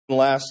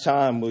Last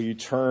time, will you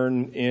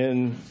turn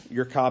in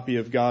your copy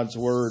of God's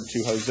Word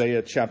to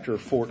Hosea chapter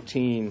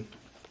 14?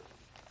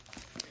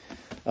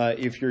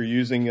 If you're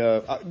using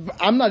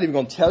I'm not even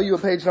going to tell you a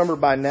page number.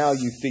 By now,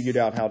 you figured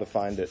out how to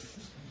find it.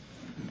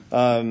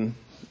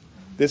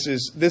 This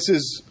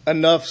is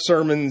enough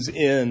sermons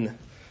in.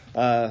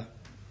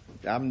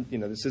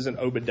 This isn't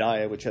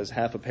Obadiah, which has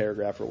half a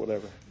paragraph or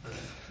whatever.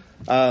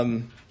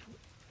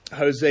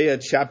 Hosea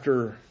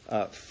chapter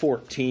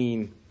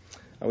 14.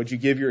 Would you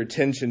give your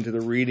attention to the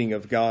reading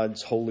of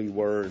God's holy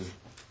word?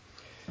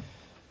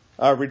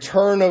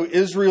 Return, O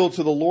Israel,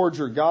 to the Lord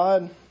your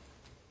God.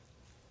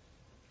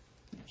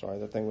 Sorry,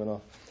 that thing went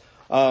off.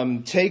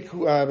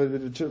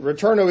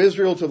 Return, O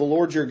Israel, to the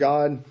Lord your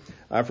God,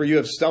 for you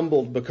have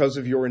stumbled because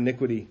of your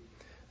iniquity.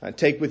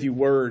 Take with you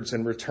words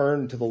and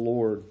return to the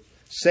Lord.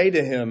 Say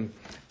to him,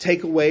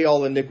 take away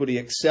all iniquity,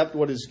 accept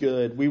what is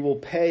good. We will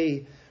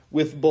pay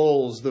with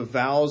bulls the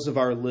vows of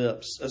our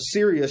lips.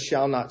 Assyria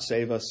shall not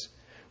save us.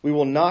 We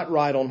will not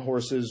ride on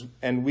horses,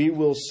 and we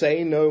will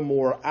say no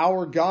more,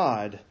 our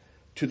God,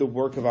 to the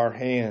work of our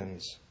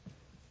hands.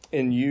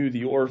 In you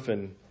the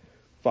orphan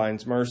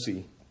finds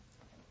mercy.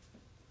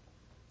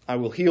 I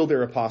will heal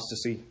their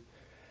apostasy.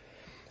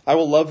 I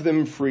will love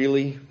them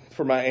freely,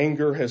 for my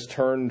anger has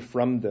turned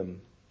from them.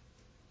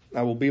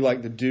 I will be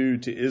like the dew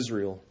to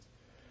Israel.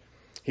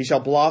 He shall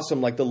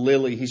blossom like the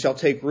lily. He shall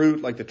take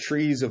root like the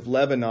trees of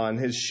Lebanon.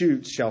 His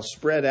shoots shall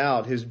spread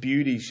out. His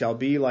beauty shall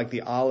be like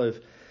the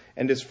olive,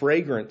 and his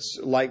fragrance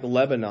like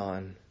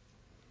Lebanon.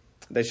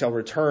 They shall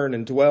return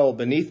and dwell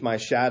beneath my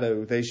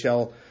shadow. They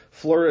shall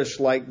flourish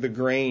like the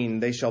grain.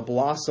 They shall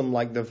blossom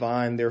like the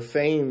vine. Their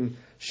fame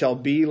shall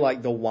be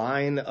like the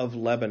wine of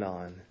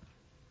Lebanon.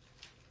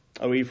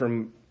 O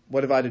Ephraim,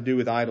 what have I to do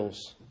with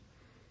idols?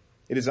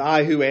 It is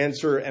I who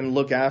answer and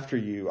look after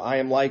you. I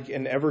am like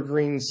an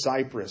evergreen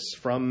cypress.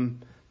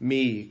 From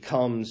me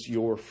comes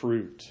your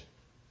fruit.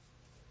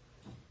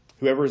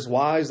 Whoever is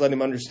wise, let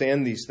him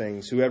understand these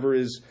things. Whoever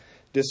is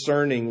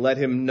discerning, let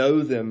him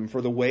know them.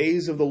 For the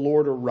ways of the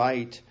Lord are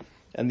right,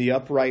 and the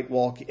upright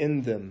walk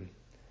in them,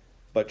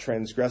 but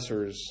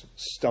transgressors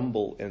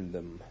stumble in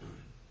them.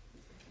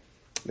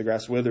 The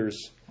grass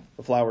withers,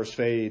 the flowers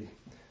fade,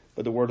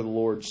 but the word of the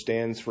Lord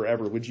stands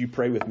forever. Would you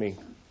pray with me?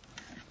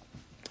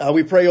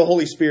 We pray, O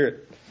Holy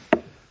Spirit,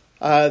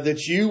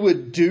 that you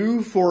would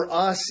do for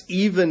us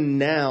even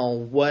now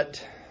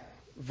what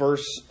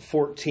verse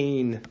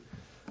 14,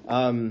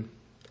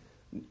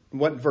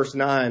 what verse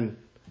 9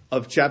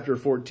 of chapter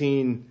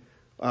 14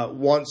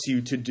 wants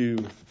you to do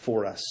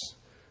for us.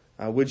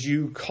 Would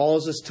you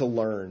cause us to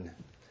learn?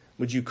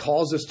 Would you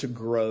cause us to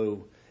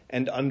grow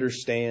and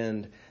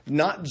understand,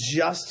 not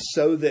just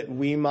so that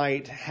we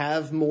might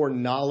have more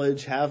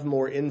knowledge, have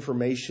more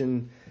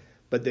information,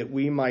 but that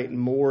we might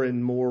more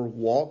and more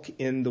walk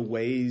in the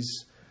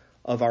ways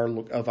of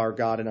our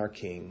God and our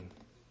King.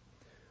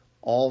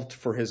 All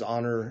for his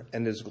honor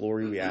and his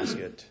glory we ask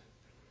it.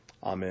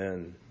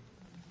 Amen.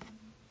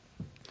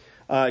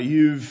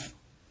 You've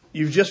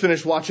just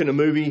finished watching a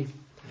movie.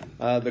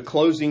 The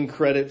closing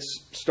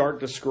credits start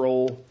to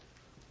scroll.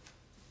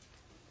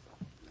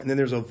 And then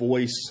there's a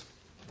voice.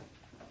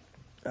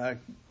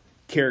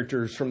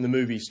 Characters from the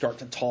movie start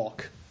to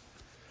talk.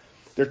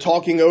 They're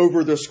talking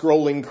over the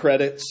scrolling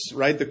credits,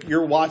 right?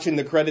 You're watching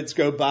the credits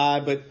go by,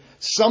 but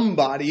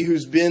somebody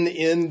who's been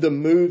in the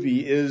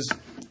movie is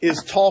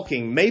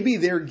talking. Maybe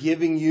they're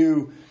giving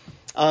you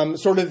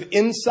sort of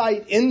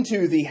insight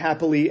into the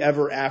happily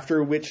ever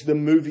after, which the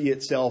movie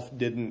itself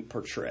didn't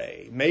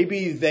portray.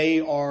 Maybe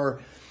they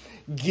are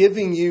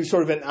giving you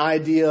sort of an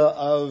idea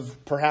of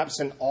perhaps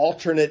an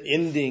alternate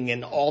ending,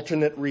 an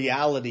alternate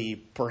reality.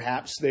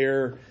 Perhaps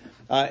they're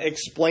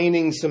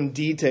explaining some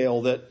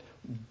detail that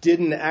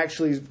didn't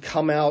actually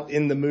come out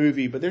in the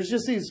movie. But there's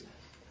just these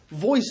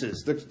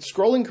voices, the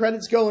scrolling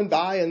credits going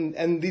by,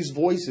 and these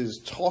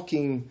voices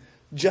talking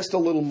just a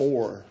little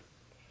more.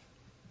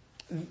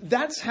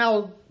 That's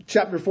how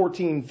chapter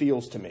 14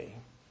 feels to me.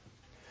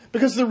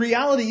 Because the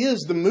reality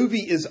is the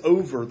movie is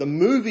over. The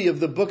movie of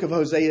the book of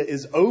Hosea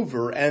is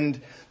over,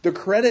 and the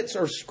credits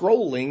are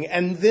scrolling,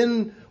 and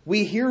then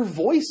we hear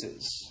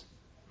voices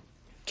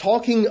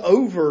talking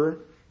over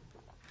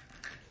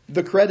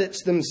the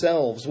credits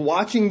themselves,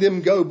 watching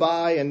them go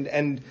by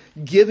and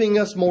giving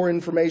us more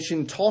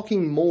information,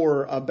 talking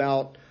more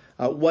about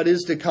what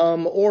is to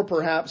come, or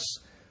perhaps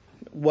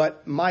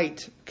what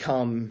might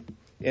come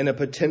in a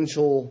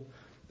potential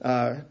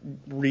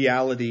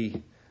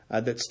reality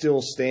that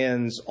still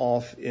stands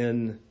off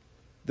in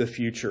the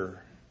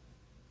future.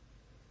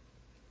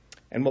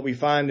 And what we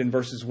find in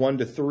verses 1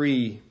 to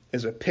 3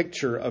 is a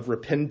picture of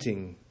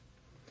repenting.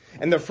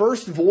 And the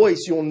first voice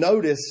you'll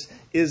notice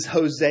is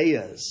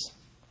Hosea's.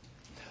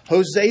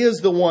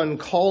 Hosea's the one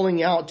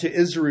calling out to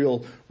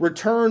Israel,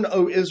 return,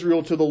 O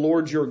Israel, to the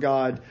Lord your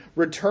God.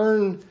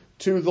 Return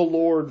to the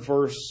Lord,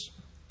 verse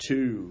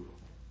 2.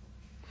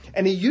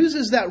 And he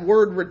uses that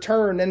word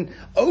return, and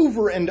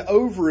over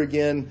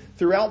again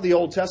throughout the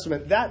Old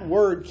Testament, that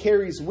word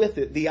carries with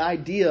it the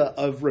idea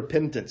of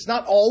repentance.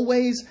 Not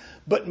always,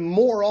 but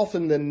more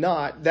often than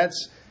not,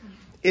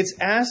 It's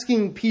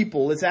asking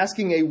people, it's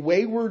asking a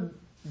wayward,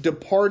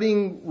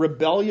 departing,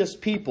 rebellious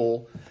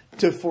people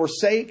to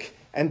forsake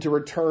and to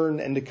return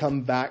and to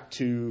come back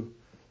to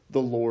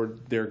the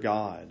Lord their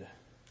God.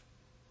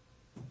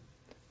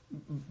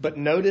 But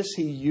notice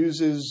he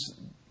uses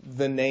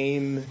the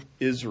name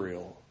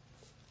Israel.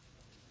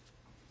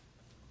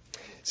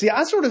 See,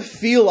 I sort of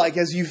feel like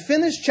as you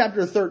finish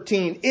chapter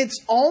 13, it's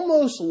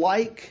almost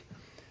like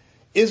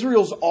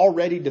Israel's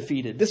already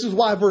defeated. This is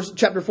why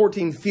chapter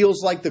 14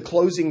 feels like the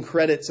closing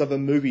credits of a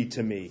movie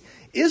to me.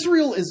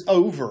 Israel is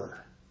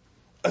over.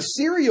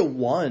 Assyria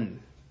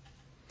won.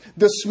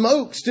 The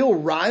smoke still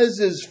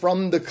rises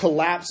from the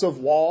collapse of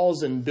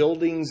walls and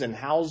buildings and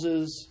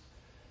houses.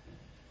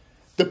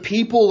 The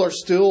people are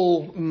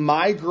still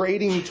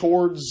migrating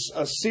towards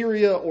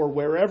Assyria or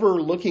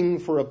wherever, looking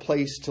for a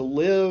place to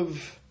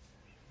live.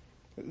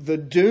 The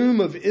doom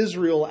of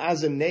Israel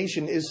as a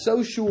nation is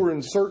so sure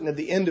and certain at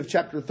the end of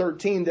chapter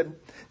 13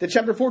 that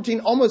chapter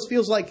 14 almost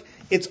feels like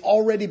it's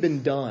already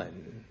been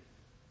done.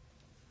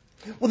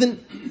 Well, then,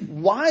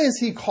 why is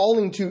he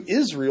calling to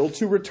Israel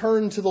to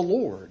return to the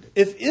Lord?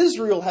 If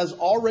Israel has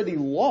already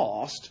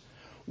lost,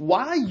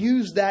 why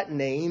use that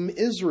name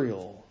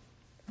Israel?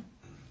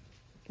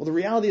 Well, the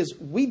reality is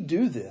we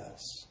do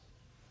this.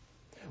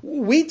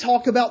 We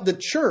talk about the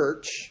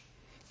church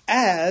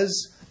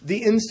as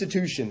the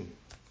institution,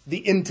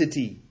 the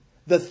entity,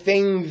 the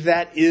thing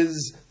that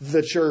is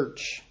the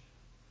church.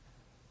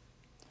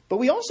 But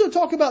we also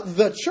talk about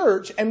the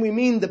church, and we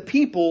mean the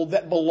people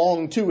that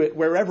belong to it,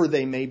 wherever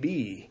they may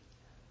be.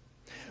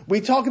 We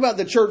talk about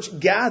the church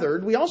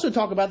gathered. We also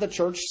talk about the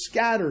church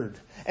scattered.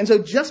 And so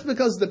just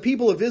because the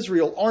people of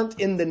Israel aren't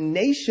in the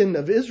nation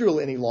of Israel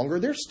any longer,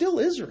 they're still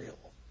Israel.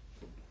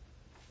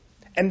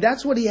 And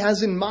that's what he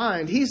has in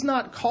mind. He's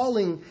not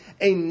calling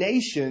a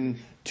nation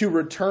to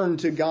return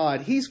to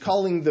God. He's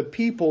calling the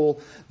people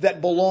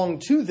that belong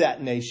to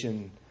that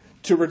nation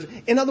to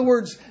return. In other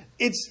words,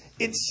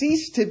 it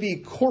ceased to be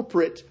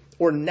corporate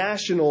or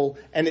national,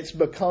 and it's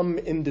become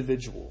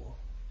individual.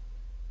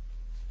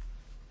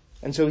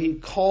 And so he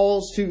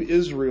calls to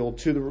Israel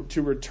to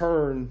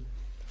return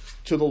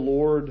to the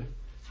Lord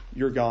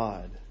your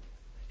God.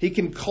 He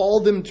can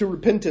call them to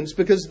repentance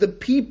because the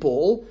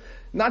people,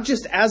 not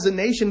just as a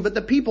nation, but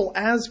the people,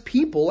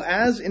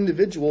 as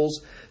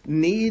individuals,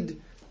 need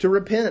to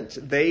repent.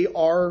 They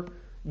are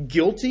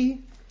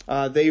guilty.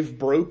 They've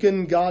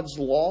broken God's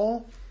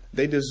law.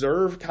 They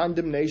deserve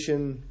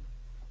condemnation.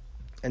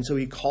 And so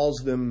he calls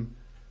them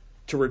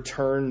to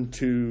return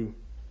to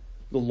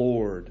the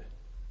Lord.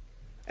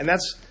 And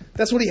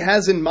that's what he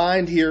has in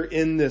mind here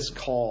in this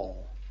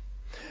call.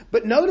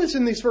 But notice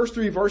in these first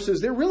three verses,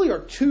 there really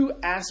are two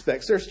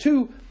aspects. There's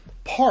two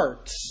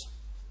parts.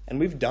 And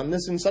we've done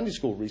this in Sunday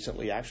school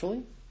recently,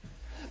 actually.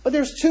 But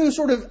there's two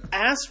sort of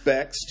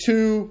aspects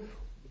to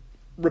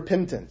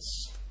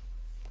repentance,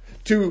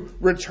 to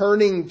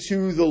returning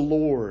to the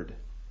Lord.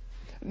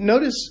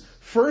 Notice,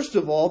 first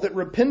of all, that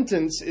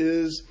repentance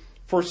is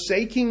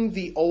forsaking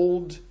the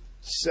old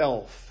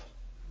self.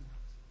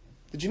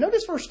 Did you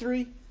notice verse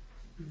 3?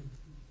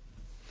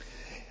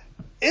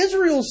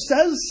 Israel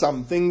says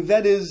something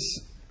that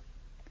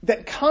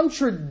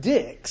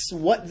contradicts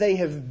what they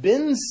have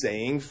been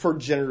saying for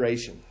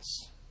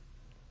generations.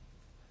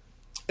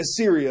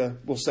 Assyria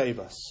will save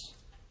us.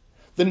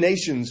 The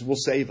nations will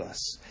save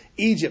us.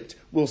 Egypt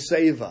will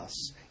save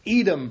us.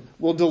 Edom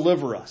will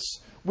deliver us.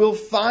 We'll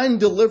find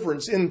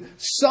deliverance in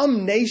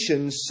some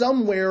nation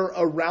somewhere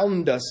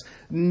around us.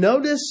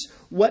 Notice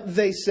what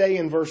they say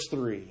in verse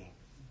 3.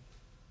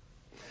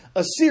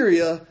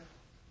 Assyria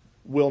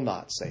will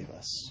not save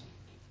us.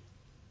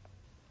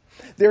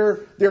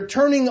 They're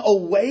turning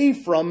away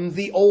from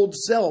the old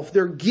self.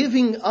 They're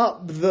giving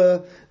up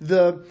the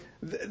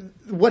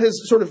what has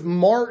sort of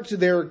marked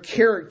their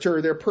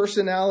character, their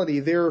personality,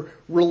 their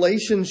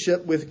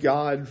relationship with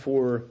God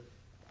for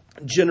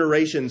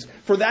generations.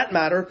 For that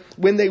matter,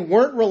 when they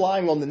weren't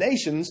relying on the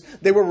nations,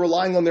 they were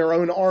relying on their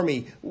own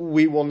army.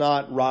 We will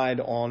not ride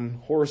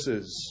on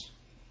horses.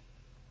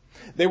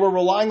 They were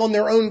relying on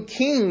their own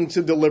king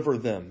to deliver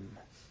them.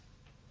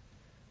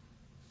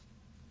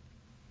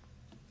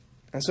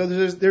 And so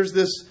there's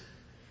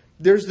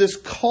this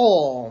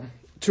call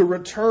to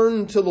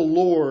return to the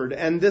Lord,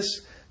 and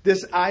this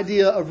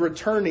idea of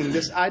returning,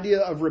 this idea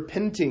of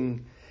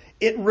repenting,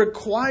 it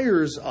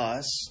requires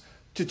us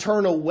to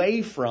turn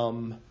away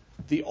from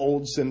the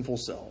old sinful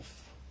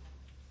self.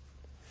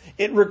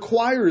 It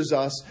requires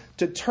us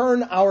to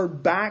turn our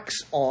backs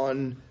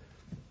on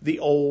the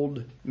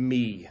old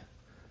me,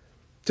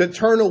 to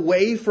turn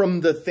away from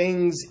the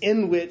things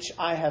in which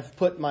I have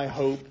put my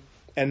hope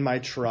and my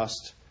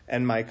trust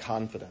and my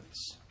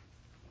confidence.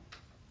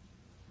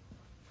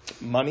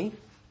 Money.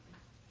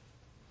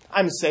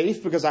 I'm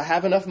safe because I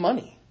have enough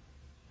money.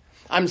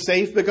 I'm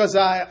safe because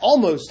I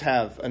almost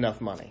have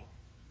enough money.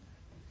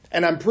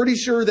 And I'm pretty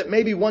sure that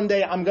maybe one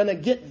day I'm going to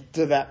get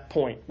to that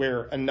point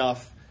where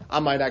enough, I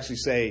might actually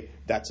say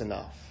that's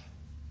enough.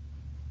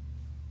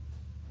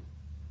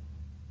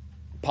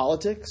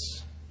 Politics,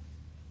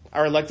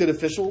 our elected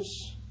officials,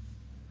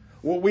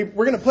 we're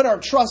going to put our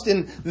trust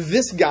in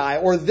this guy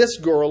or this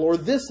girl or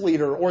this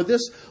leader or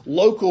this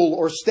local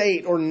or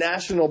state or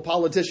national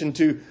politician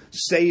to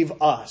save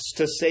us,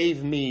 to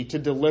save me, to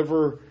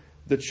deliver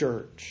the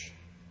church.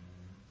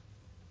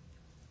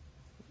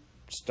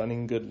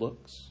 Stunning good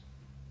looks.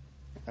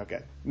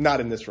 Okay,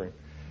 not in this room.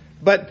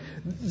 But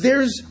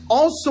there's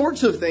all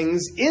sorts of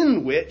things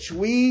in which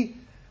we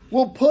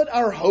will put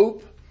our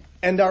hope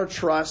and our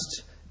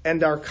trust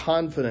and our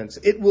confidence.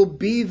 It will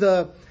be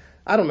the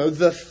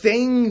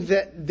thing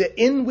that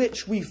in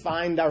which we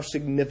find our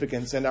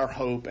significance and our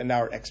hope and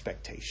our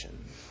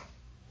expectation.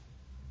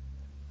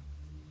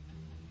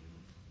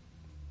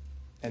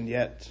 And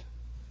yet,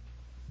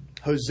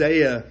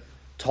 Hosea,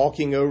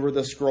 talking over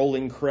the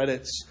scrolling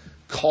credits,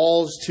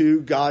 calls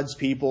to God's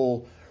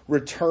people,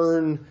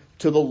 return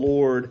to the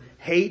Lord,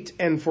 hate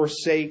and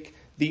forsake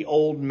the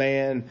old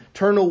man,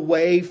 turn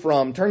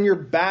your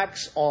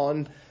backs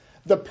on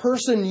the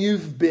person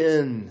you've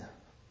been.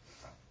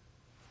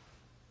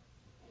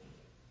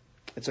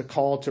 It's a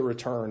call to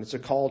return. It's a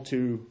call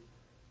to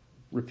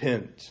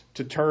repent,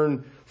 to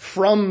turn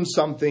from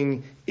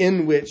something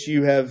in which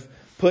you have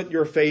put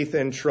your faith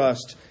and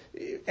trust.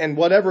 And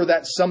whatever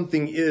that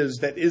something is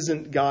that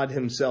isn't God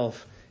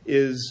himself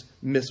is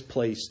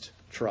misplaced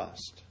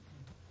trust.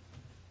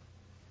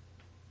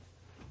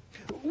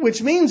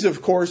 Which means,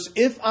 of course,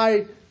 if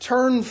I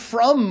turn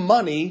from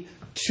money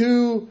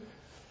to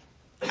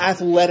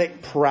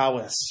athletic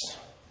prowess,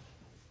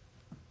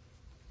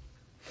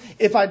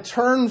 if I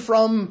turn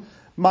from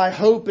my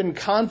hope and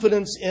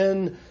confidence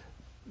in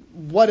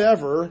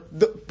whatever,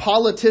 the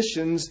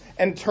politicians,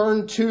 and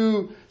turn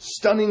to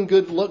stunning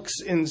good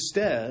looks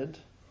instead,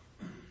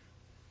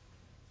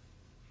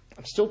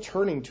 I'm still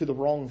turning to the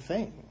wrong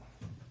thing.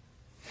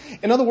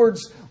 In other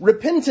words,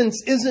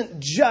 repentance isn't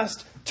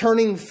just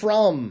turning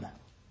from.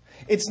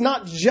 It's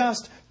not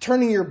just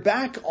turning your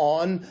back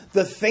on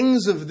the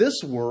things of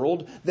this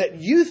world that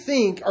you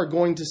think are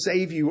going to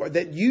save you, or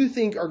that you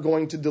think are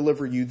going to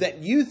deliver you, that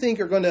you think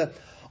are going to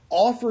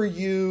offer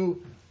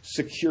you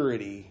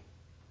security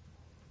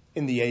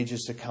in the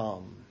ages to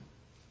come.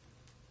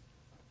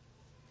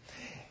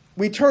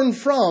 We turn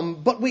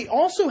from, but we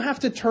also have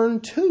to turn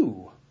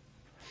to.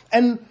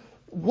 And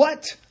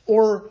what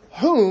or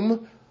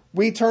whom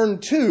we turn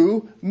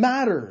to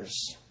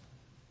matters.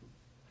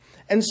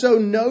 And so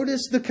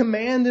notice the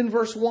command in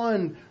verse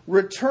 1,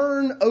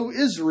 return, O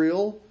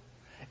Israel.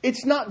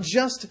 It's not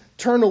just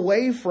turn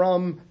away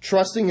from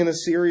trusting in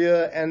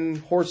Assyria and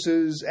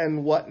horses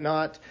and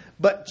whatnot,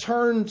 but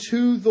turn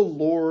to the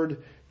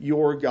Lord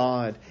your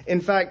God. In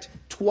fact,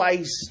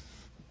 twice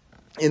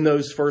in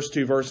those first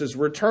two verses,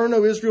 return,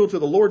 O Israel, to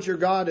the Lord your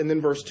God. And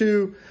then verse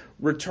 2,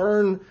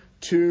 return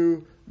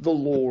to the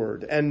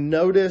Lord. And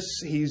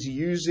notice he's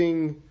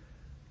using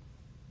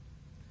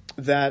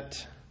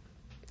that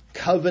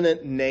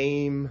covenant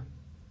name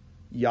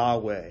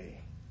Yahweh.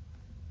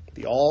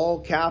 The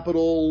all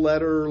capital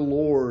letter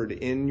Lord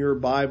in your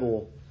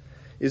Bible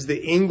is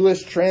the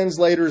English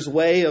translator's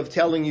way of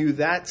telling you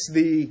that's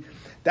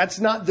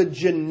not the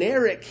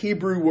generic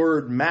Hebrew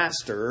word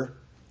master,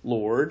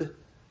 Lord.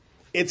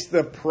 It's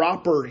the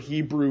proper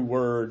Hebrew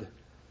word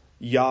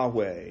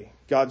Yahweh,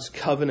 God's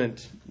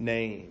covenant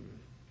name.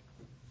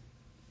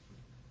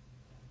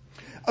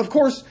 Of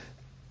course,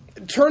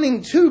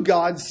 turning to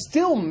God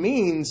still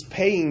means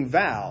paying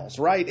vows,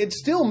 right? It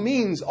still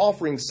means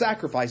offering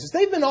sacrifices.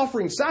 They've been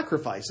offering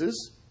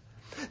sacrifices.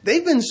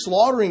 They've been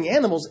slaughtering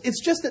animals. It's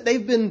just that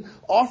they've been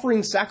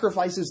offering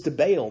sacrifices to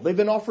Baal. They've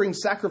been offering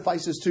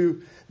sacrifices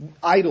to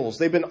idols.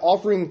 They've been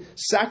offering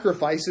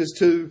sacrifices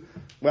to,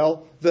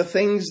 the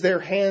things their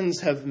hands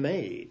have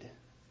made.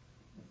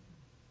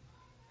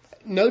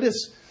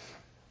 Notice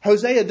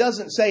Hosea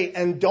doesn't say,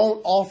 and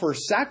don't offer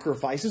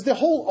sacrifices. The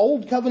whole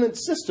Old Covenant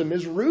system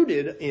is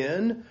rooted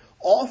in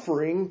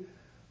offering,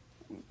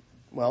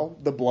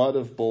 the blood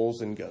of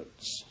bulls and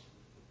goats.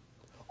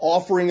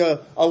 Offering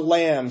a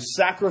lamb,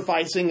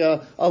 sacrificing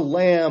a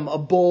lamb, a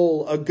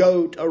bull, a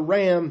goat, a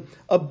ram,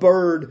 a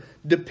bird,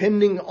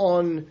 depending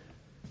on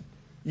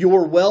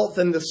your wealth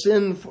and the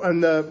sin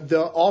and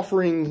the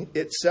offering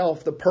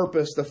itself, the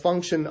purpose, the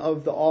function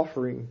of the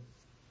offering.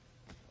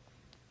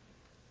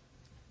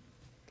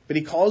 But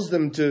he calls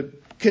them to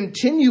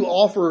continue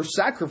offer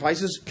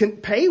sacrifices, can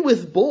pay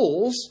with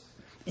bulls.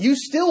 You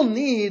still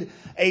need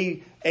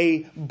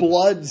a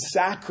blood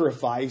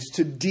sacrifice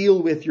to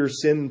deal with your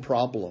sin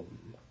problem.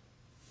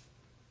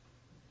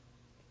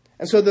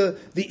 And so the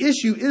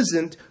issue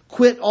isn't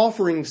quit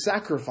offering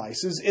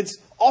sacrifices. It's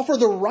offer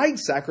the right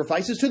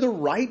sacrifices to the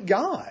right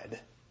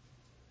God.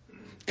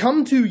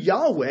 Come to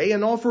Yahweh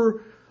and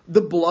offer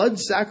the blood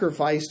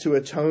sacrifice to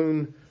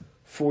atone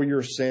for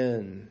your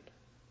sin.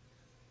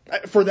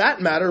 For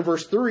that matter,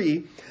 verse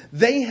 3,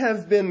 they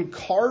have been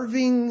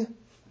carving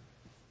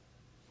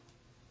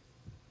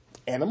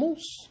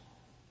animals,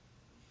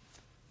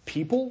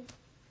 people,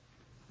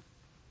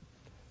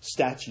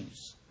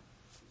 statues,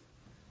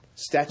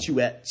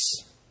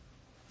 statuettes,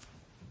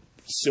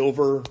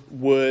 silver,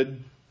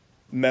 wood,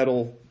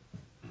 metal.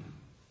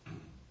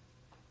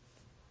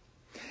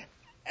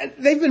 And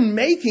they've been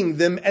making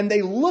them, and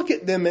they look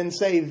at them and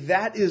say,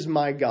 that is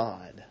my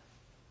God.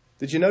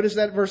 Did you notice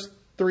that, verse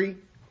 3?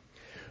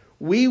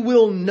 We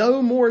will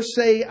no more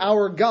say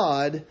our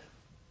God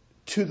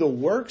to the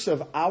works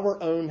of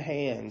our own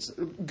hands.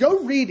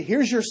 Go read,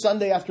 here's your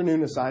Sunday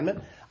afternoon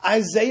assignment,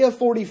 Isaiah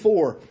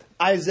 44.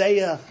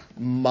 Isaiah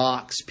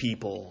mocks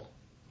people.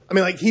 I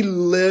mean, like, he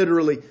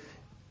literally,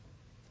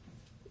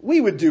 we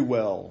would do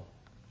well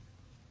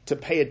to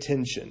pay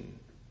attention,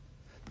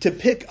 to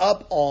pick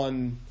up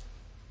on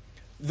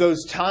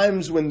those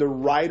times when the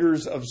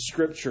writers of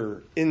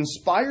Scripture,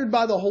 inspired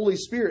by the Holy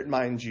Spirit,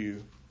 mind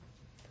you,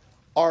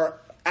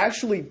 are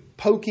actually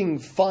poking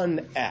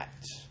fun at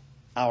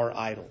our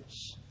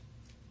idols.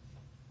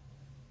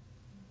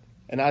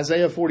 And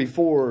Isaiah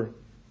 44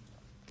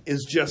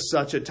 is just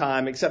such a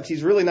time, except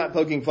he's really not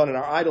poking fun at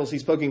our idols.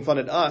 He's poking fun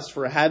at us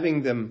for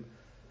having them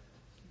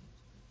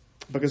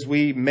because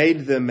we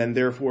made them and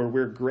therefore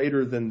we're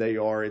greater than they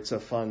are. It's a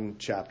fun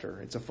chapter.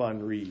 It's a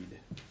fun read.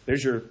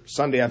 There's your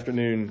Sunday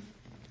afternoon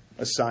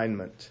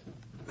assignment.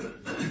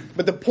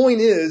 But the point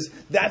is,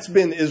 that's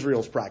been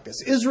Israel's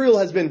practice. Israel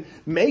has been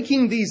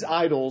making these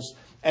idols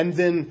and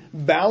then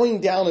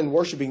bowing down and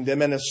worshiping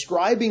them and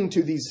ascribing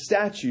to these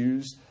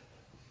statues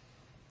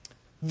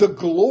the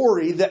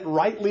glory that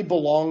rightly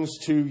belongs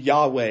to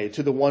Yahweh,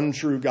 to the one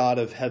true God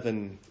of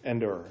heaven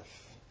and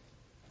earth.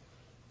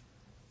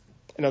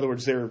 In other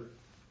words, they're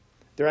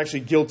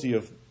actually guilty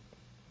of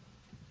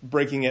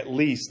breaking at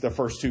least the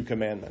first two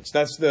commandments.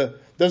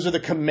 Those are the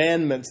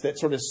commandments that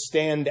sort of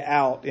stand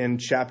out in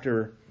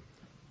chapter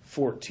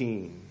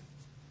 14.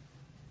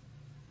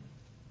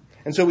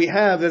 And so we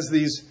have, as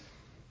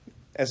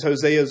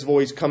Hosea's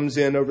voice comes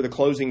in over the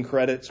closing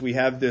credits, we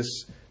have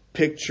this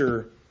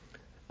picture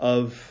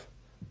of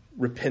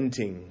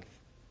repenting.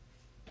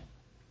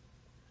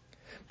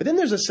 But then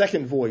there's a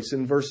second voice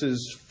in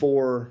verses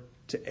 4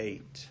 to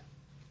 8.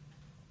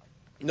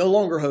 No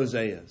longer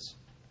Hosea's.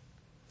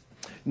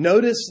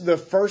 Notice the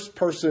first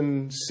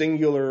person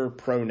singular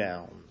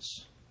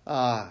pronouns.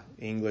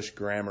 English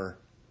grammar.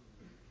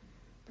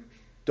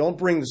 Don't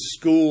bring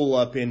school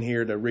up in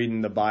here to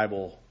reading the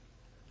Bible.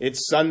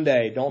 It's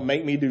Sunday. Don't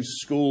make me do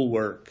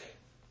schoolwork.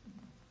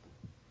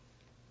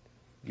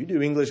 You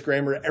do English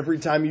grammar every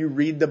time you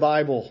read the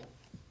Bible.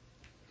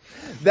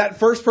 That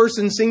first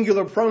person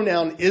singular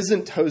pronoun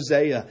isn't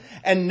Hosea.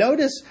 And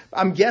notice,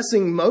 I'm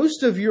guessing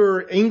most of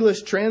your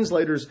English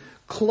translators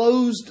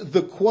closed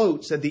the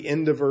quotes at the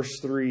end of verse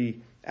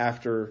 3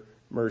 after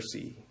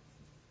mercy.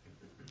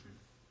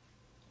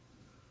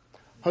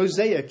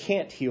 Hosea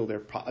can't heal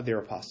their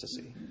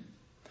apostasy.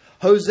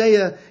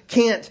 Hosea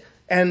can't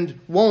and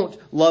won't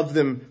love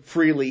them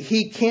freely.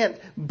 He can't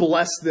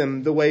bless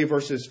them the way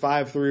verses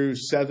 5 through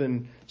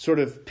 7 sort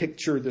of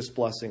picture this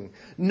blessing.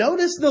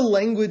 Notice the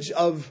language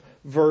of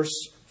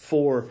verse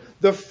 4.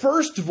 The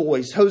first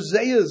voice,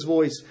 Hosea's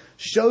voice,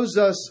 shows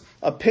us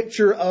a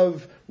picture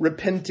of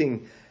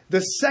repenting.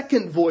 The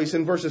second voice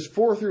in verses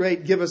 4 through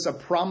 8 give us a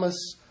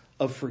promise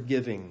of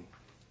forgiving.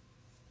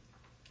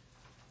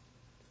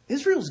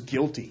 Israel's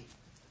guilty.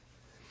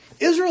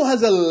 Israel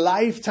has a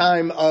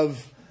lifetime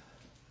of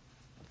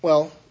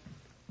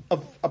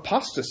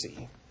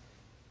apostasy.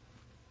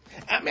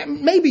 I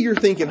mean, maybe you're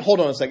thinking, hold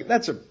on a second,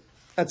 that's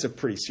a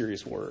pretty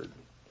serious word.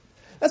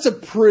 That's a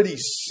pretty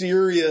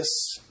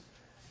serious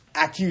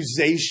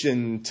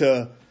accusation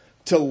to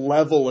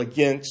level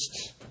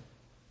against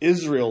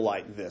Israel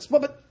like this.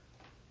 But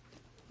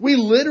we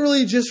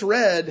literally just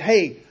read,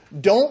 hey,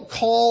 don't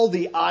call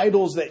the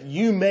idols that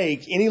you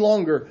make any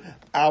longer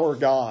our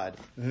God.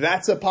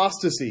 That's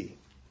apostasy.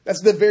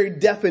 That's the very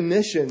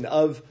definition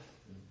of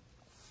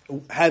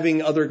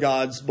having other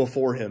gods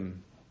before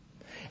him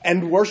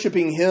and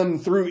worshiping him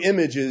through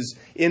images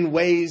in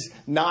ways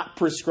not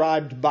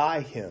prescribed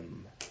by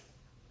him.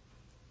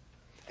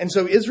 And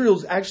so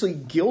Israel's actually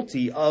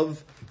guilty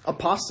of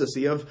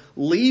apostasy, of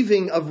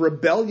leaving, of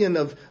rebellion,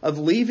 of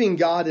leaving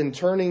God and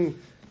turning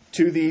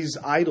to these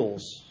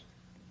idols.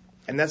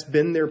 And that's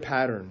been their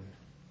pattern.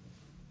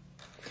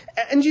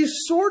 And you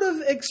sort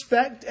of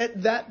expect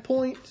at that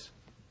point,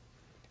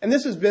 and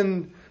this has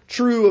been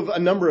true of a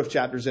number of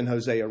chapters in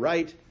Hosea,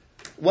 right?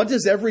 What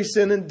does every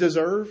sin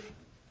deserve?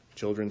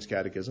 Children's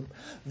Catechism.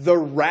 The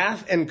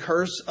wrath and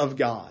curse of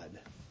God.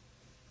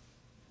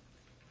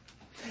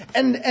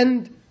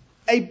 And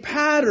a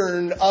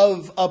pattern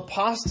of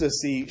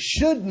apostasy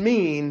should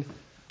mean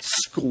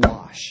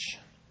squash.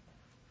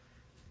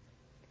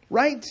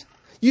 Right?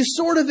 You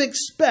sort of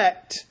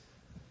expect,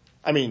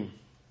 if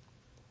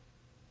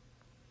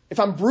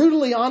I'm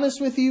brutally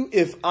honest with you,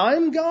 if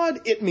I'm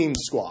God, it means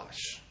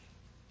squash.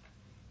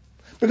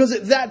 Because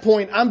at that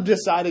point, I'm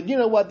decided, you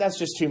know what, that's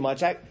just too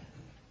much. And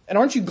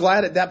aren't you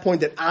glad at that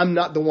point that I'm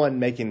not the one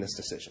making this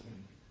decision?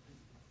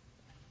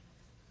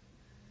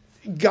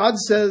 God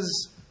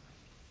says,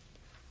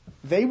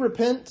 they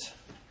repent,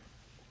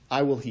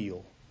 I will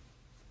heal.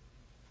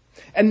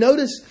 And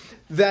notice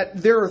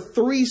that there are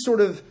three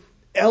sort of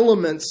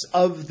elements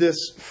of this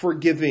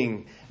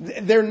forgiving.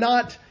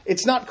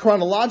 It's not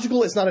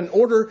chronological, it's not in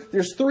order.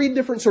 There's three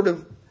different sort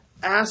of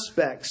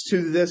aspects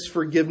to this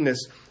forgiveness.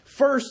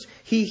 First,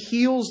 he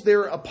heals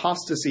their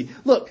apostasy.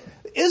 Look,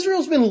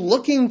 Israel's been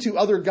looking to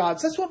other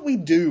gods. That's what we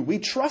do. We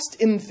trust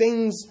in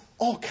things,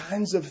 all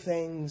kinds of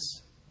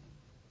things.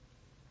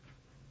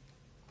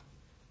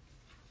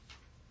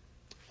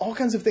 All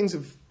kinds of things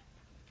of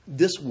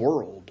this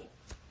world.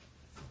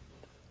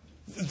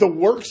 The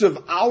works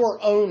of our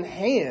own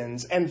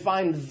hands, and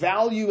find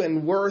value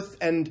and worth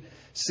and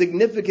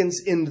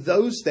significance in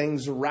those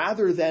things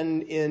rather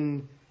than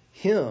in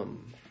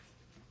Him.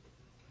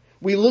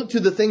 We look to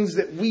the things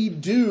that we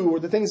do, or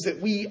the things that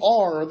we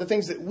are, or the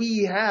things that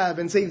we have,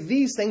 and say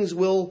these things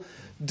will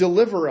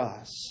deliver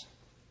us.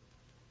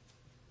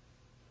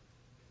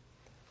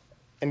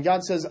 And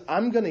God says,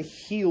 I'm going to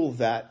heal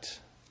that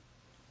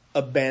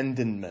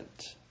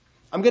abandonment.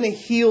 I'm going to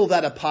heal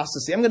that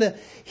apostasy. I'm going to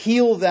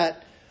heal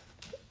that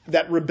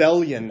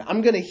rebellion.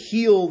 I'm going to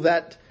heal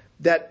that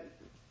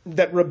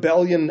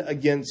rebellion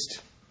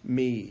against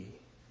me.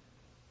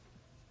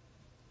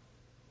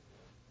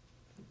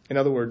 In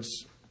other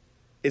words,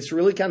 it's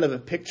really kind of a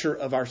picture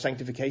of our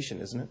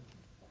sanctification, isn't it?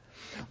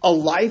 A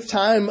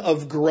lifetime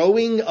of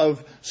growing,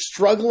 of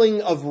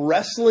struggling, of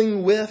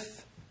wrestling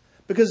with,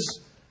 because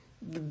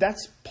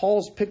that's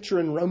Paul's picture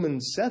in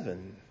Romans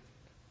 7.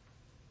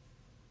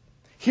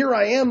 Here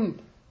I am,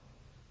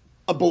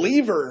 a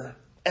believer,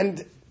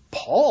 and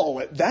Paul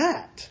at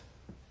that.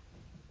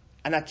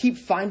 And I keep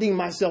finding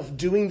myself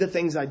doing the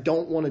things I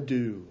don't want to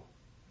do.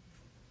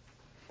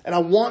 And I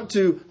want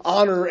to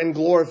honor and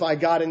glorify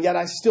God, and yet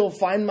I still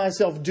find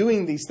myself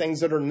doing these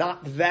things that are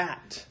not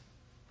that.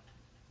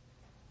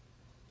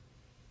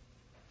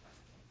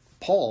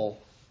 Paul,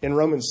 in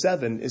Romans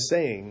 7, is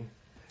saying,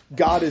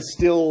 God is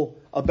still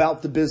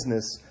about the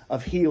business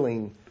of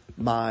healing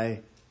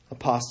my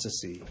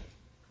apostasy.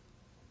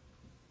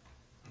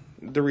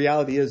 The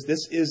reality is,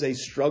 this is a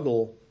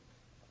struggle.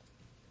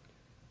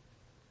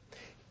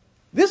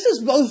 This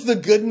is both the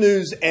good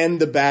news and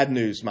the bad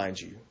news, mind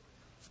you.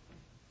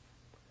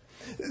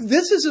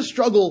 This is a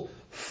struggle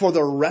for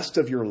the rest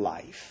of your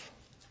life.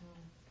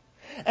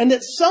 And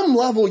at some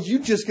level, you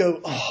just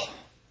go, oh,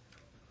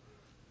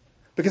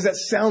 because that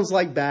sounds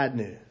like bad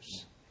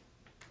news.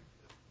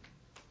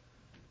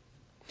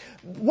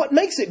 What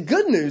makes it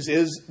good news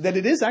is that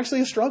it is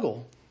actually a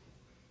struggle.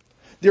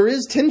 There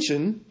is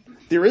tension.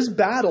 There is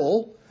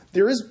battle.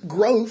 There is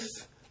growth,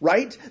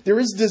 right? There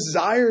is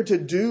desire to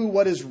do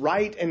what is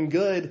right and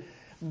good.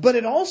 But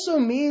it also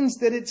means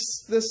that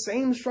it's the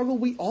same struggle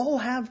we all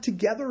have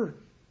together.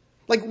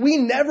 Like, we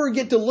never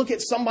get to look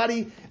at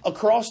somebody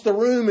across the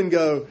room and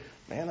go,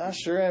 man, I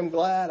sure am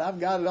glad I've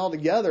got it all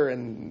together,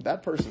 and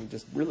that person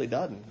just really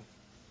doesn't.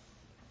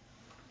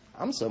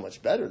 I'm so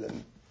much better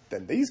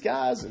than these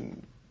guys,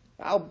 and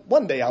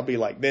one day I'll be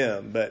like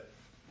them, but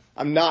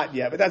I'm not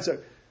yet. But that's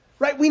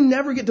right. We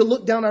never get to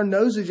look down our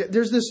noses yet.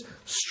 There's this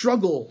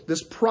struggle,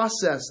 this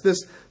process,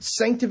 this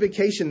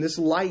sanctification, this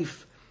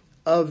life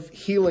of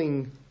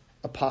healing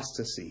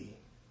apostasy.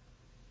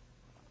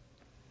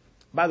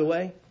 By the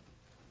way,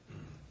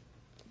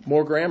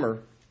 more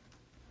grammar.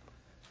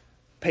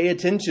 Pay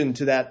attention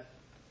to that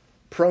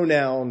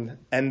pronoun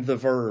and the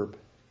verb.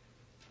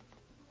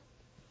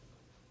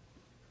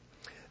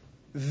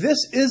 This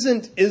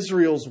isn't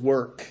Israel's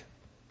work.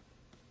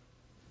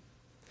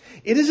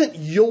 It isn't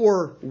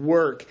your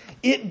work.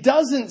 It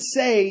doesn't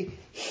say,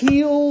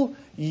 heal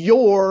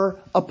your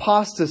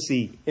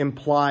apostasy,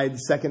 implied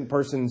second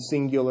person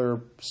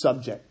singular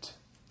subject.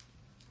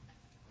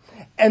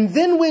 And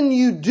then when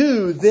you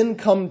do, then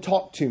come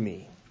talk to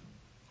me.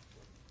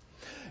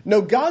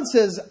 No, God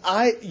says,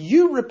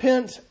 you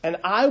repent and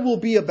I will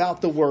be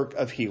about the work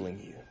of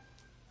healing you.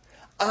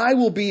 I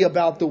will be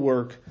about the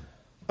work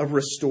of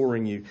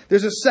restoring you.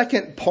 There's a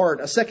second part,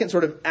 a second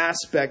sort of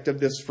aspect of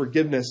this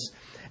forgiveness.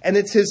 And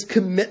it's His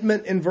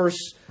commitment in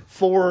verse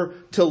 4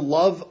 to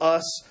love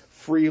us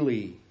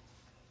freely.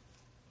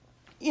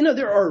 You know,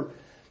 there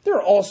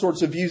are all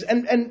sorts of views.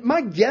 And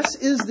my guess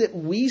is that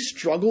we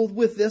struggle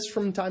with this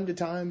from time to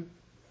time.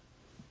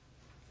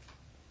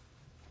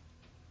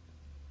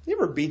 You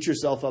ever beat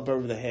yourself up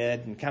over the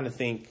head and kind of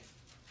think,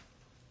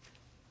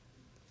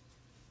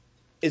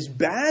 as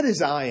bad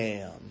as I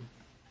am,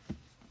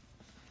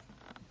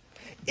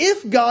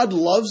 if God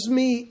loves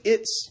me,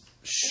 it's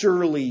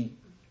surely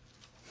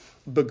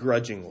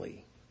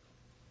begrudgingly.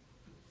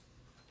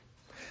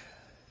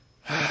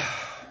 All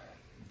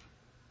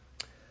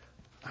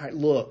right,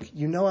 look,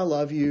 you know I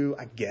love you,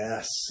 I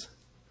guess.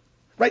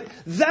 Right?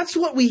 That's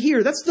what we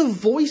hear. That's the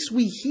voice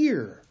we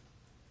hear.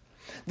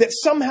 That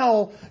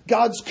somehow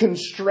God's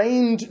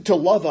constrained to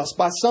love us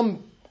by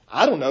some,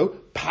 I don't know,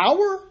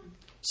 power?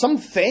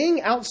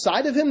 Something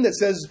outside of Him that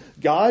says,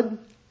 God,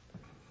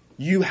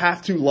 you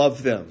have to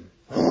love them.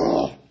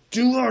 Oh,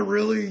 do I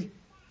really?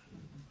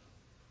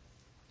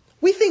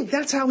 We think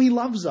that's how He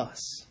loves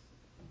us.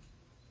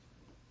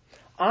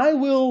 I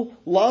will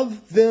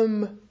love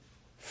them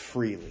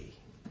freely.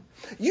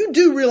 You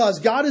do realize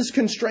God is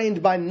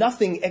constrained by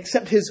nothing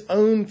except His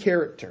own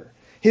character,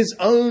 His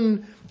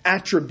own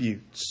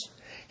attributes.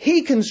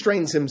 He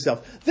constrains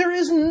himself. There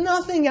is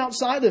nothing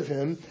outside of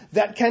him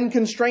that can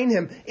constrain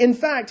him. In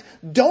fact,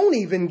 don't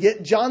even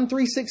get John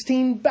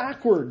 3:16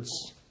 backwards.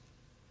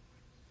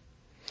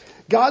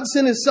 God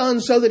sent his Son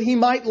so that he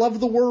might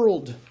love the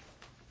world.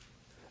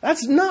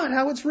 That's not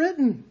how it's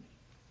written.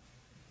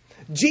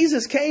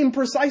 Jesus came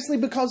precisely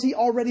because he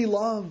already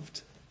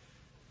loved.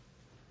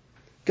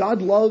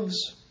 God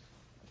loves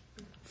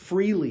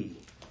freely.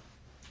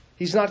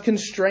 He's not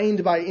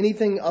constrained by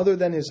anything other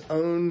than his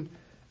own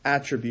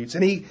attributes.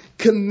 And he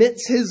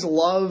commits his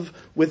love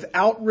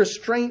without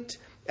restraint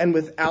and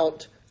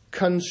without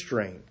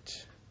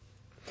constraint.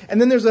 And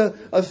then there's a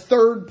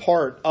third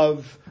sort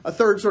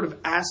of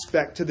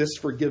aspect to this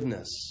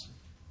forgiveness.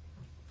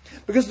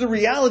 Because the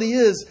reality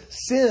is,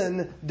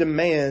 sin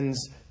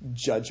demands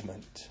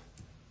judgment.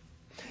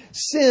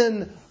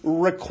 Sin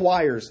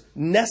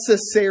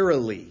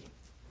necessarily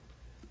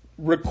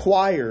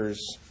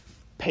requires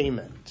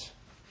payment.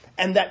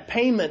 And that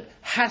payment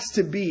has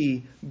to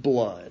be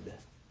blood.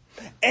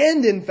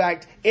 And in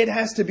fact, it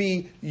has to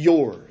be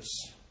yours.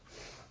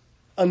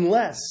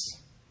 Unless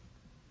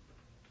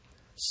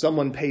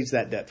someone pays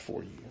that debt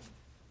for you.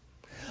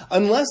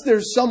 Unless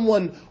there's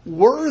someone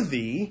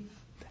worthy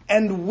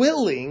and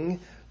willing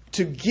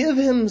to give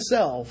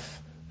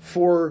himself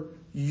for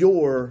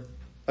your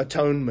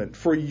atonement,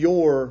 for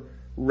your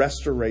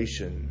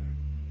restoration.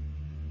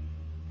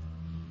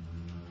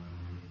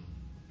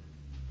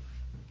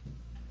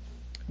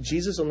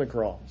 Jesus on the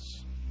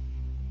cross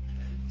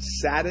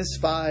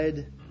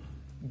satisfied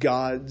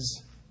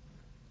God's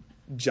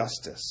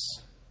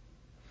justice.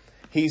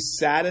 He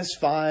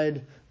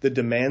satisfied the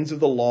demands of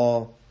the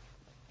law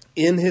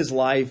in his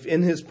life,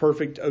 in his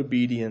perfect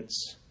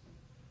obedience.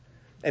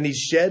 And he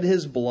shed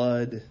his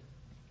blood,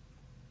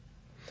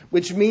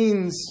 which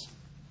means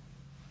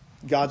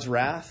God's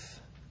wrath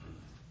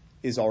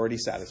is already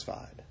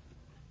satisfied.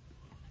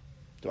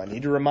 Do I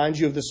need to remind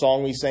you of the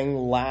song we sang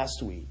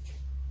last week?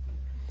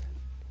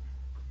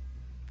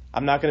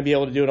 I'm not going to be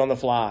able to do it on the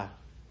fly.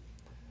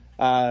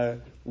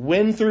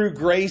 When through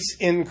grace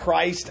in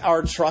Christ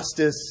our trust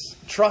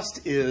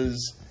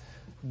is,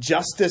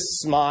 justice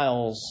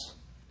smiles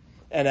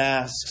and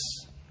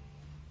asks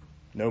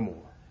no more.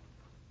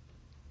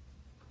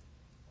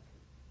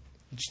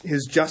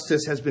 His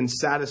justice has been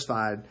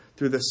satisfied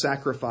through the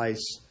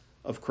sacrifice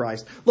of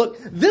Christ. Look,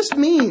 this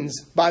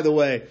means, by the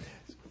way,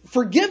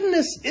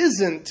 forgiveness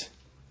isn't,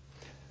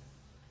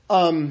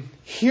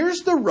 here's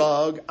the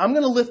rug, I'm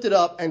going to lift it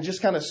up and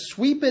just kind of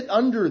sweep it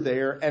under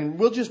there and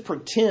we'll just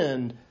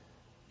pretend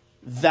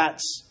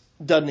that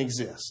doesn't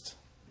exist.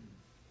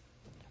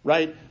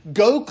 Right?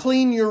 Go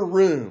clean your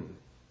room.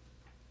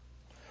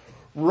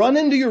 Run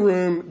into your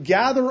room,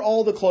 gather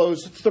all the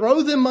clothes,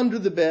 throw them under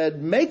the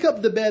bed, make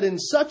up the bed in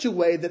such a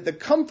way that the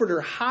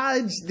comforter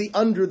hides the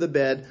under the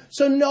bed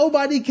so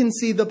nobody can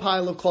see the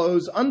pile of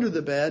clothes under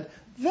the bed.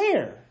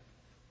 There.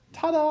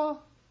 Ta-da.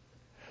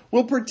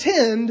 We'll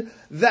pretend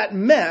that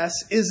mess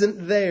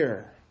isn't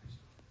there.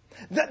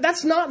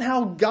 That's not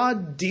how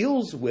God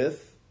deals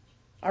with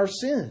our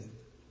sin.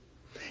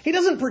 He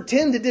doesn't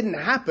pretend it didn't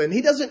happen.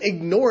 He doesn't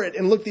ignore it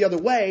and look the other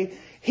way.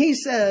 He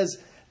says,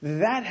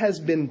 that has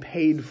been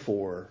paid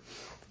for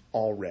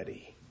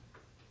already.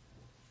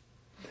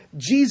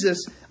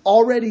 Jesus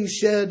already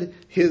shed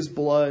his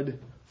blood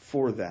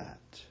for that.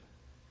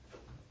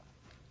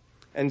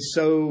 And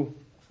so,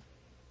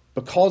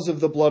 because of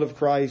the blood of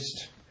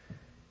Christ,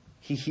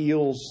 he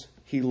heals,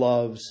 he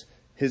loves,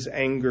 his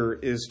anger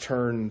is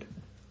turned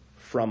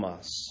from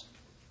us.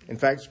 In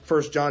fact,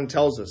 1 John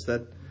tells us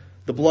that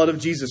the blood of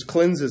Jesus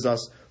cleanses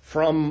us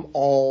from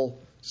all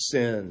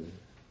sin.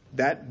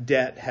 That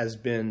debt has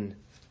been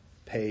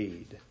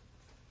paid.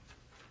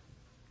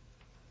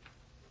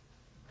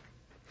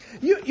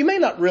 You may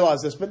not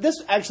realize this, but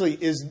this actually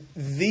is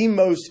the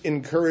most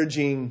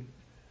encouraging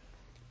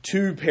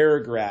 2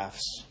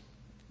 paragraphs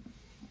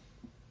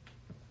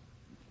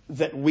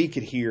that we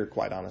could hear,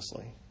 quite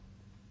honestly.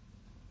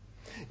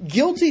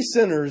 Guilty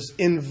sinners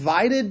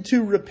invited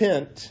to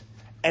repent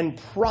and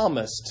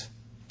promised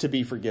to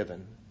be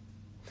forgiven.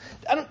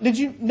 Did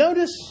you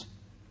notice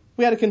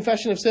we had a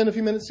confession of sin a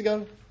few minutes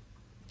ago?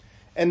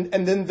 And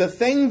then the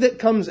thing that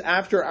comes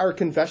after our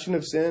confession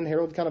of sin,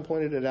 Harold kind of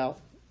pointed it out.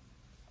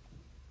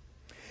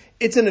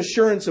 It's an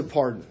assurance of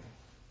pardon.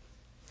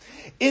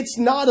 It's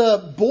not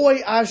a,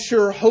 boy, I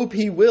sure hope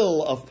he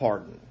will of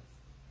pardon.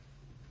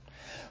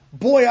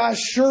 Boy, I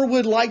sure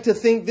would like to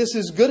think this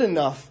is good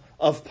enough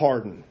of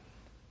pardon.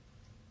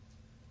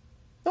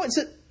 No, it's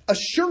an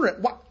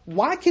assurance.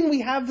 Why can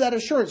we have that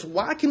assurance?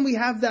 Why can we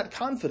have that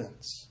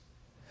confidence?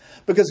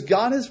 Because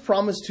God has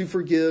promised to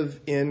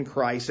forgive in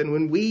Christ. And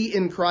when we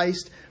in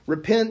Christ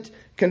repent,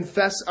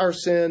 confess our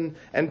sin,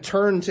 and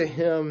turn to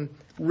him,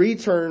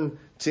 return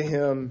to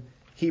him,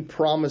 he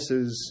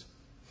promises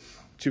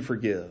to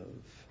forgive.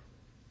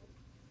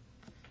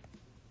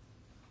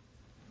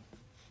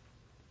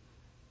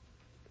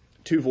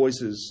 Two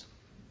voices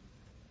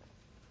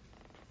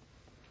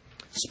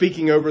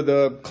speaking over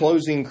the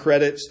closing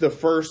credits. The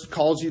first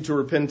calls you to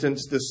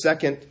repentance. The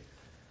second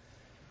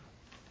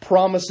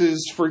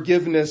promises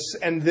forgiveness,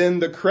 and then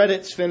the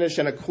credits finish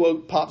and a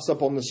quote pops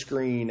up on the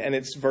screen, and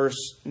it's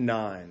verse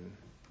 9.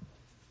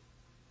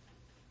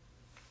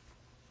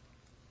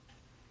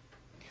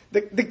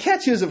 The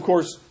catch is, of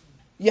course,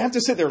 you have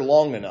to sit there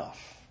long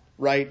enough,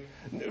 right?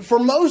 For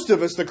most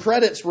of us, the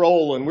credits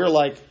roll and we're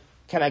like,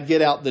 can I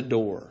get out the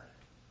door?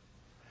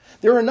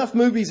 There are enough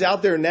movies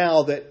out there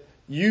now that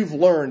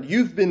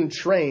you've been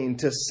trained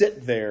to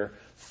sit there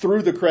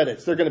through the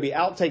credits. There are going to be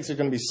outtakes. There's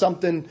going to be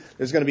something.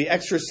 There's going to be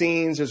extra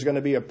scenes. There's going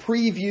to be a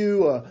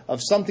preview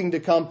of something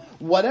to come.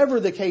 Whatever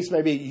the case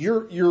may be,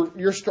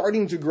 you're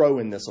starting to grow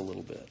in this a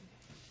little bit.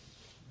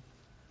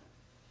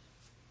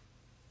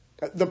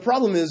 The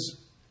problem is,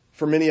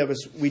 for many of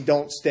us, we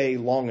don't stay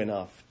long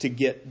enough to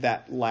get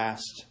that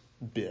last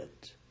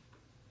bit.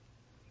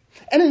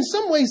 And in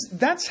some ways,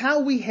 that's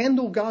how we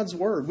handle God's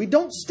Word. We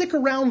don't stick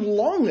around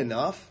long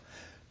enough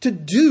to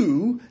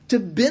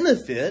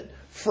benefit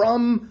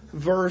from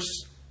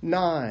verse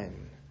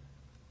 9.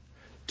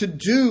 To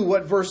do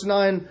what verse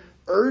 9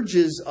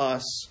 urges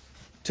us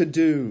to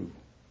do.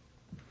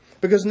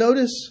 Because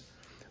notice,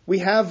 we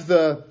have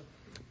the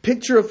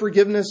picture of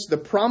forgiveness, the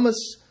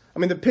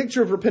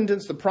picture of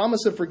repentance, the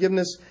promise of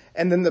forgiveness,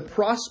 and then the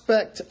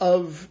prospect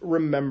of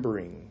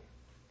remembering.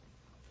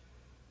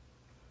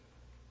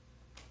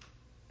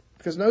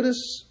 Because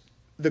notice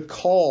the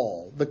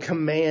call, the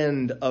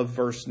command of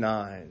verse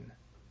 9.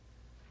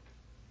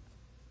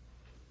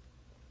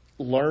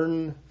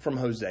 Learn from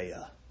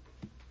Hosea.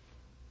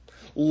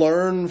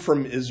 Learn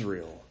from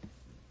Israel.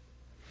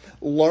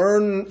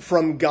 Learn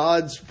from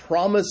God's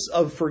promise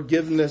of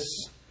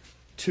forgiveness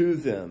to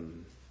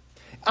them.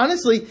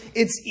 Honestly,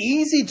 it's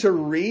easy to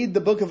read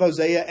the book of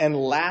Hosea and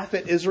laugh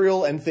at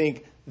Israel and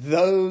think,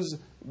 those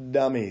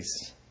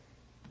dummies.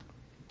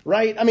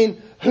 Right? I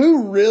mean,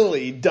 who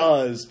really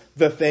does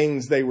the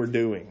things they were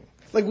doing?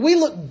 Like, we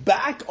look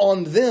back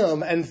on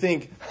them and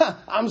think,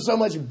 I'm so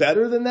much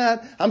better than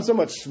that. I'm so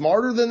much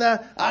smarter than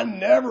that. I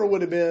never would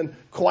have been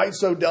quite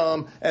so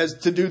dumb as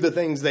to do the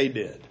things they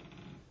did.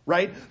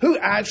 Right? Who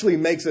actually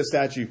makes a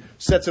statue,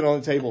 sets it on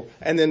the table,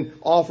 and then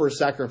offers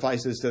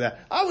sacrifices to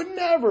that? I would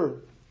never.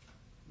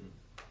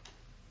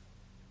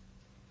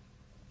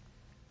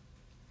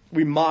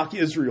 We mock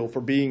Israel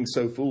for being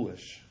so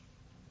foolish.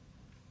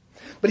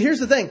 But here's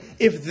the thing.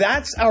 If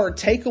that's our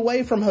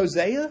takeaway from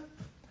Hosea,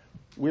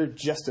 we're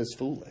just as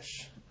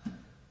foolish.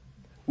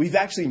 We've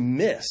actually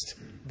missed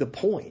the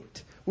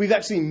point. We've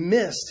actually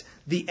missed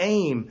the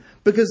aim.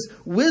 Because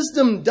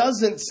wisdom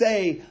doesn't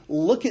say,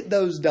 look at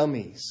those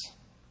dummies.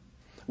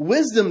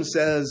 Wisdom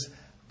says,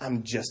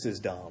 I'm just as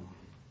dumb.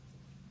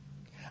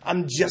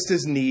 I'm just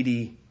as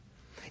needy.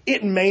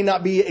 It may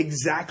not be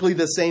exactly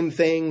the same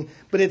thing,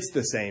 but it's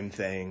the same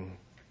thing.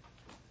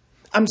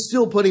 I'm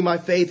still putting my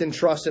faith and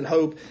trust and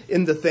hope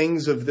in the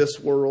things of this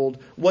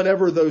world,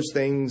 whatever those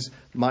things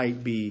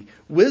might be.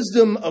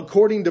 Wisdom,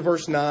 according to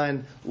verse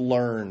 9,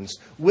 learns.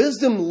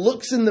 Wisdom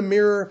looks in the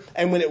mirror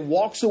and when it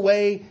walks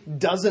away,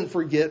 doesn't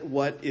forget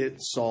what it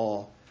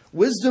saw.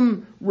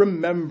 Wisdom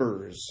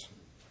remembers.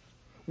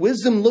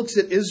 Wisdom looks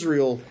at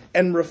Israel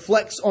and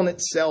reflects on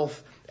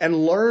itself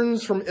and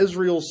learns from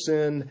Israel's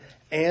sin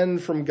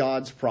and from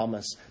God's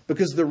promise.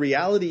 Because the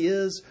reality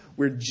is,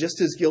 we're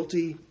just as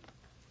guilty.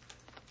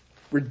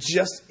 We're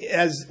just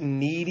as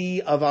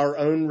needy of our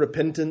own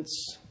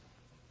repentance.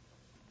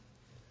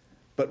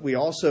 But we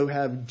also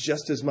have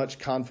just as much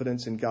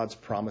confidence in God's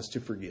promise to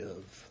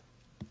forgive.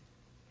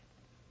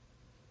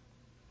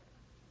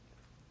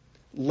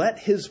 Let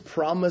His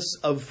promise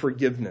of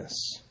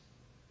forgiveness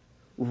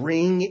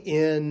ring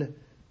in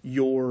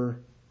your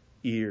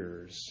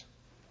ears.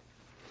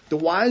 The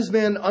wise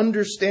man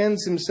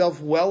understands himself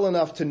well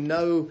enough to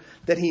know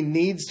that he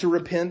needs to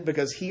repent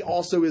because he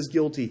also is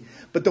guilty.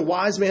 But the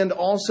wise man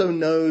also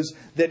knows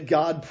that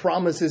God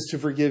promises to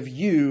forgive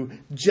you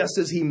just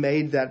as He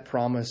made that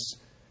promise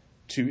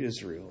to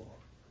Israel.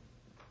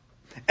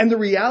 And the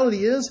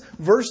reality is,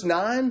 verse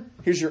 9,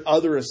 here's your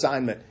other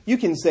assignment. You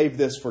can save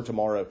this for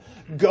tomorrow.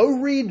 Go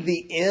read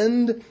the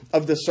end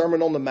of the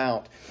Sermon on the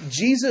Mount.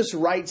 Jesus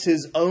writes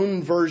His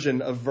own version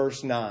of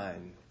verse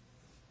 9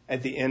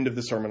 at the end of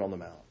the Sermon on the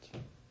Mount.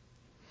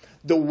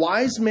 The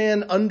wise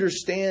man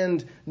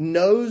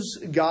knows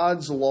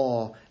God's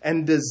law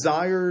and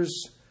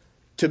desires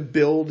to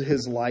build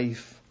his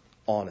life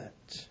on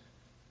it.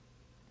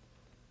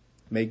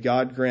 May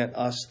God grant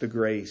us the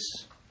grace,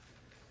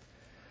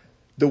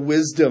 the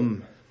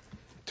wisdom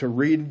to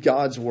read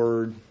God's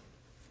word,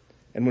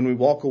 and when we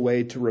walk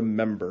away to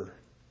remember,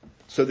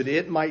 so that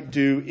it might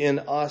do in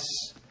us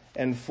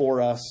and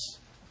for us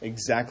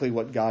exactly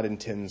what God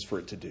intends for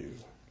it to do.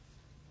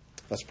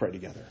 Let's pray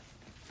together.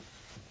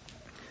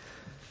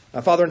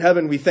 Father in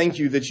heaven, we thank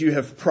You that You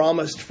have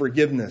promised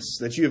forgiveness,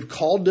 that You have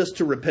called us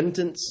to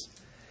repentance.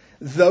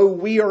 Though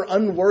we are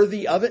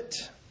unworthy of it,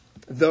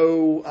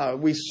 though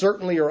we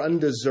certainly are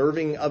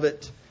undeserving of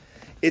it,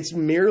 it's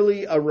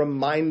merely a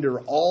reminder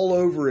all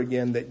over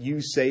again that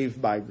You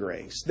save by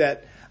grace,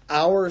 that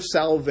our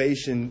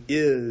salvation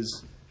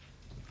is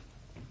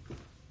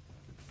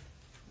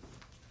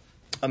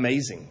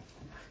amazing.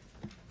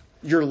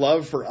 your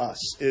love for us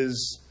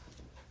is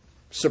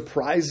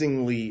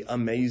surprisingly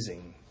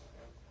amazing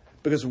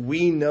because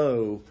we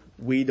know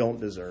we don't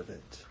deserve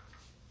it.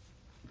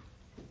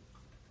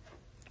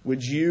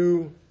 Would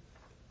you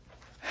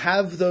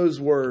have those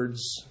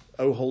words,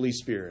 O Holy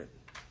Spirit,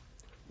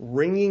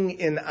 ringing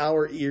in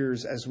our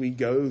ears as we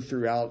go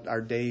throughout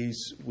our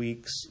days,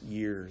 weeks,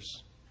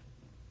 years,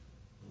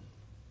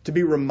 to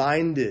be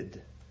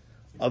reminded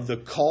of the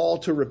call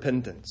to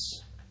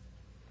repentance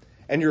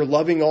and your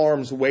loving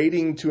arms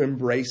waiting to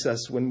embrace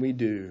us when we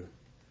do,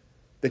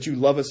 that you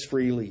love us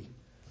freely,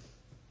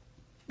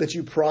 that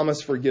you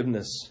promise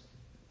forgiveness,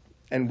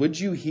 and would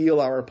you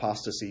heal our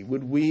apostasy?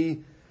 Would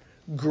we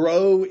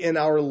grow in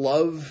our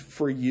love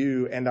for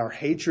you and our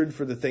hatred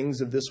for the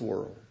things of this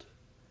world?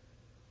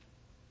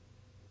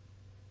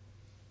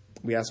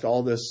 We ask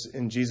all this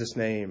in Jesus'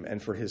 name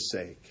and for his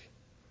sake.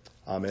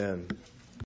 Amen.